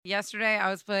Yesterday,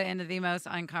 I was put into the most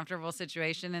uncomfortable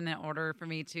situation, and in order for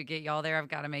me to get y'all there, I've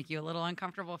got to make you a little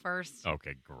uncomfortable first.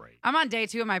 Okay, great. I'm on day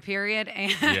 2 of my period,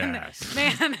 and Yes.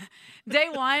 man, day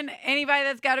 1, anybody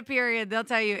that's got a period, they'll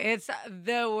tell you it's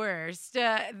the worst,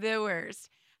 the worst.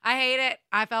 I hate it.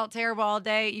 I felt terrible all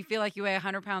day. You feel like you weigh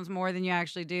 100 pounds more than you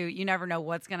actually do. You never know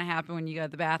what's going to happen when you go to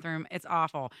the bathroom. It's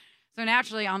awful. So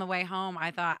naturally, on the way home,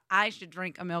 I thought I should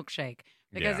drink a milkshake.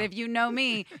 Because if you know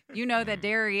me, you know that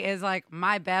dairy is like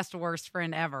my best, worst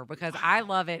friend ever because I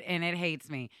love it and it hates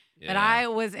me. Yeah. But I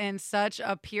was in such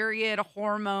a period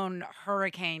hormone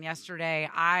hurricane yesterday.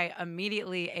 I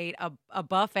immediately ate a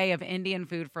buffet of Indian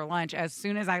food for lunch as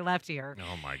soon as I left here.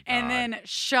 Oh, my God. And then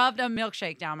shoved a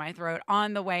milkshake down my throat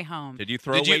on the way home. Did you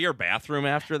throw away your bathroom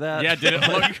after that? Yeah, did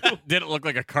it look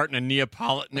like a carton of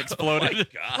Neapolitan exploded? Oh my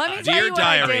God. Let me tell Dear you what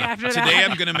I Diary, did after today that.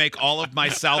 I'm going to make all of my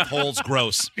South holes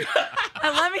gross.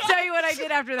 Let me tell you what I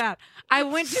did after that. I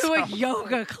went to a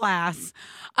yoga class.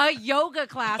 A yoga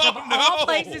class of all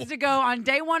places to go on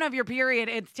day 1 of your period.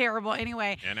 It's terrible.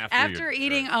 Anyway, And after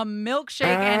eating a milkshake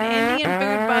and Indian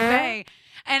food buffet,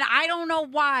 and I don't know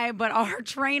why, but our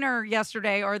trainer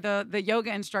yesterday, or the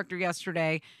yoga instructor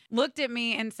yesterday, looked at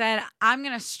me and said, I'm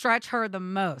going to stretch her the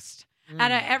most out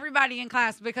of everybody in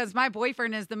class because my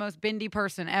boyfriend is the most bendy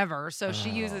person ever. So she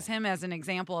uses him as an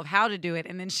example of how to do it.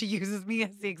 And then she uses me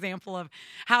as the example of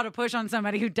how to push on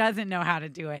somebody who doesn't know how to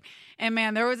do it. And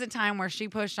man, there was a time where she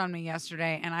pushed on me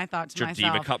yesterday and I thought to Did your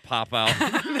myself, diva cup pop out?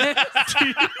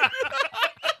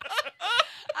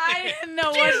 I didn't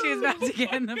know what she was about to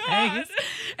get in the face.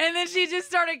 And then she just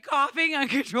started coughing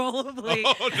uncontrollably.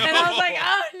 Oh, no. And I was like,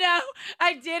 oh no,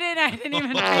 I didn't. I didn't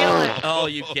even feel it. Oh,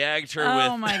 you gagged her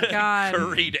Oh with my God.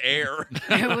 curried air.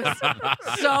 It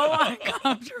was so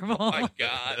uncomfortable. Oh, my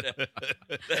God.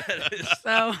 That is...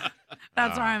 So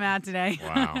that's where I'm at today.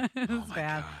 Wow. It was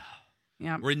bad.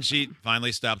 Yeah. When she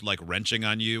finally stopped like wrenching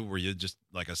on you, were you just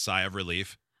like a sigh of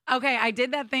relief? Okay, I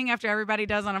did that thing after everybody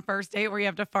does on a first date where you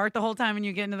have to fart the whole time and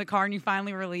you get into the car and you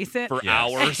finally release it. For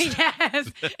hours. Yes.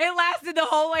 It lasted the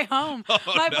whole way home.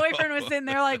 My boyfriend was sitting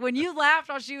there like, when you laughed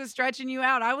while she was stretching you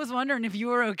out, I was wondering if you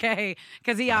were okay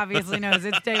because he obviously knows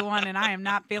it's day 1 and I am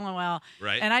not feeling well.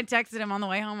 Right. And I texted him on the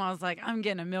way home. I was like, I'm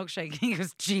getting a milkshake. He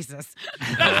goes, Jesus.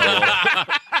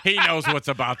 He knows what's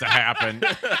about to happen.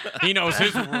 He knows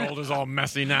his world is all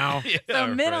messy now. So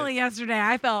mentally yesterday,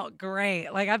 I felt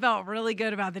great. Like I felt really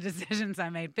good about the decisions I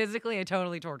made. Physically, I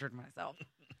totally tortured myself.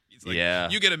 He's like, Yeah.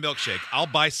 You get a milkshake. I'll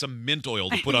buy some mint oil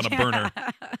to put on a burner.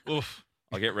 Oof.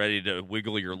 I'll get ready to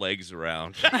wiggle your legs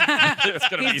around. It's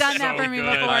gonna He's be done so that for me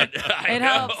good. before. I It know.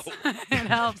 helps. It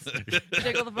helps.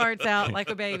 Jiggle the parts out like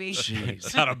a baby.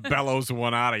 Jeez, how to bellows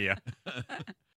one out of you.